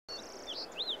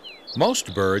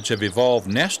Most birds have evolved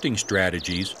nesting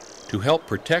strategies to help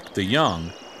protect the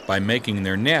young by making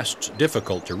their nests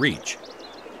difficult to reach.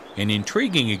 An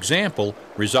intriguing example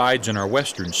resides in our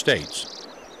western states.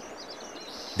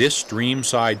 This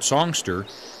stream-side songster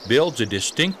builds a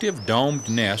distinctive domed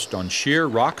nest on sheer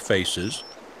rock faces,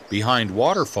 behind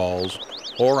waterfalls,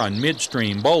 or on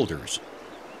midstream boulders.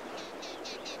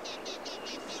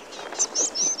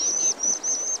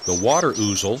 The water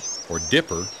ouzel, or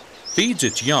dipper, feeds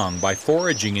its young by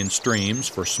foraging in streams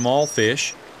for small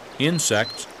fish,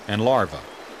 insects, and larvae.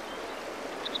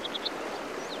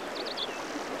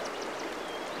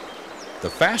 The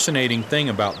fascinating thing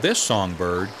about this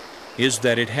songbird is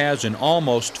that it has an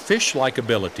almost fish-like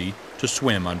ability to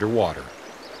swim underwater.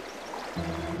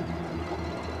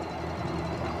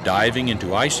 Diving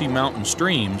into icy mountain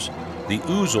streams, the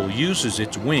ouzel uses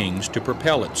its wings to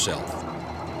propel itself.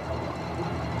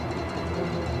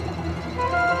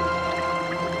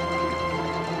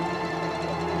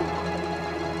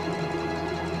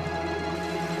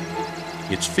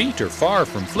 Its feet are far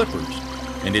from flippers,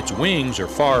 and its wings are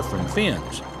far from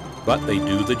fins, but they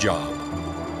do the job.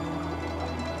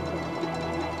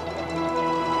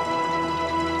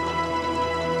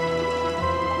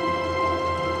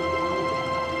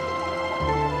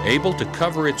 Able to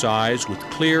cover its eyes with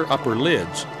clear upper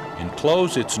lids and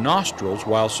close its nostrils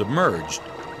while submerged,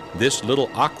 this little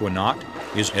aquanaut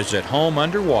is as at home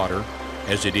underwater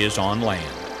as it is on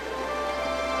land.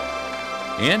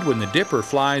 And when the dipper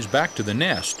flies back to the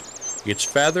nest, its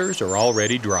feathers are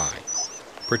already dry,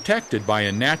 protected by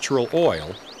a natural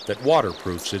oil that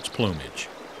waterproofs its plumage.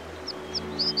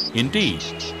 Indeed,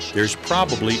 there's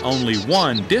probably only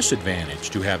one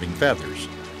disadvantage to having feathers.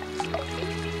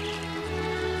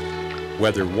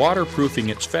 Whether waterproofing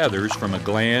its feathers from a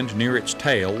gland near its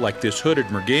tail like this hooded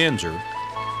merganser,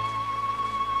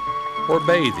 or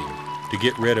bathing to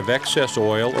get rid of excess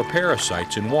oil or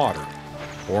parasites in water,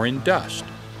 or in dust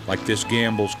like this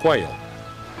Gambel's quail,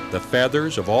 the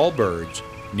feathers of all birds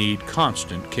need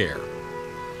constant care.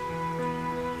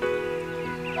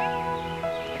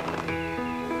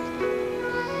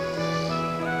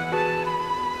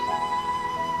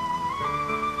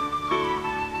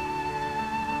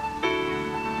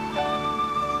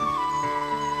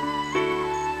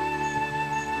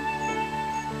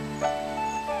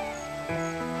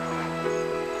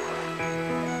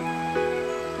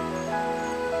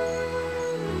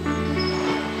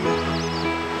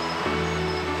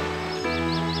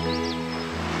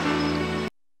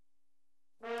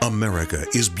 America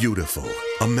is beautiful,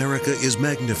 America is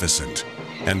magnificent,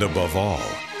 and above all,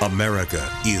 America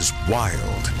is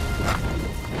wild.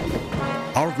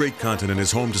 Our great continent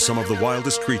is home to some of the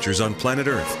wildest creatures on planet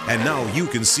Earth, and now you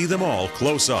can see them all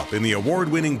close up in the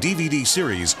award-winning DVD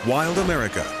series, Wild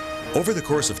America. Over the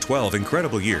course of 12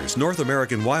 incredible years, North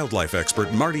American wildlife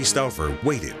expert Marty Stauffer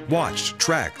waited, watched,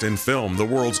 tracked, and filmed the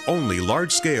world's only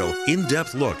large-scale,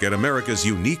 in-depth look at America's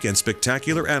unique and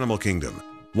spectacular animal kingdom.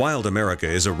 Wild America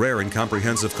is a rare and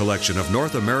comprehensive collection of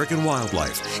North American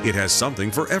wildlife. It has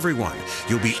something for everyone.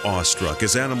 You'll be awestruck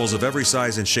as animals of every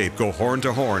size and shape go horn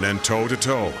to horn and toe to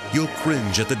toe. You'll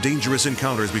cringe at the dangerous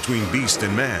encounters between beast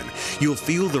and man. You'll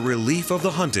feel the relief of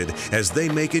the hunted as they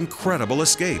make incredible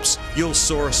escapes. You'll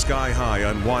soar sky high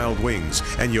on wild wings,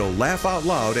 and you'll laugh out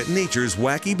loud at nature's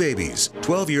wacky babies.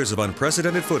 12 years of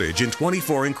unprecedented footage in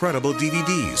 24 incredible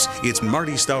DVDs. It's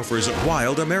Marty Stauffer's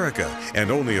Wild America,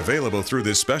 and only available through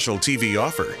this special TV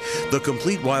offer. The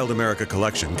complete Wild America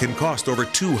collection can cost over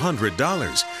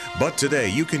 $200, but today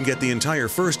you can get the entire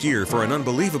first year for an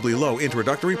unbelievably low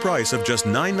introductory price of just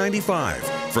 $9.95.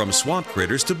 From swamp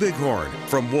critters to bighorn,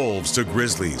 from wolves to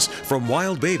grizzlies, from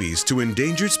wild babies to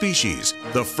endangered species,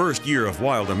 the first year of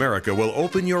Wild America will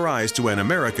open your eyes to an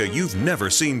America you've never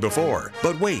seen before.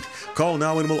 But wait, call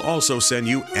now and we'll also send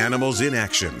you Animals in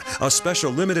Action, a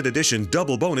special limited edition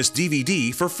double bonus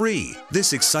DVD for free.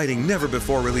 This exciting,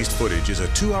 never-before released footage is a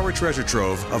 2-hour treasure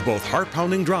trove of both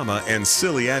heart-pounding drama and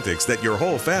silly antics that your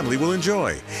whole family will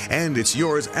enjoy. And it's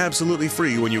yours absolutely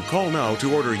free when you call now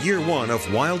to order year 1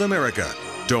 of Wild America.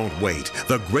 Don't wait.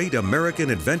 The great American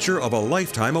adventure of a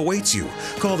lifetime awaits you.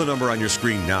 Call the number on your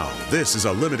screen now. This is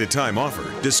a limited time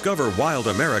offer. Discover Wild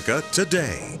America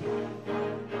today.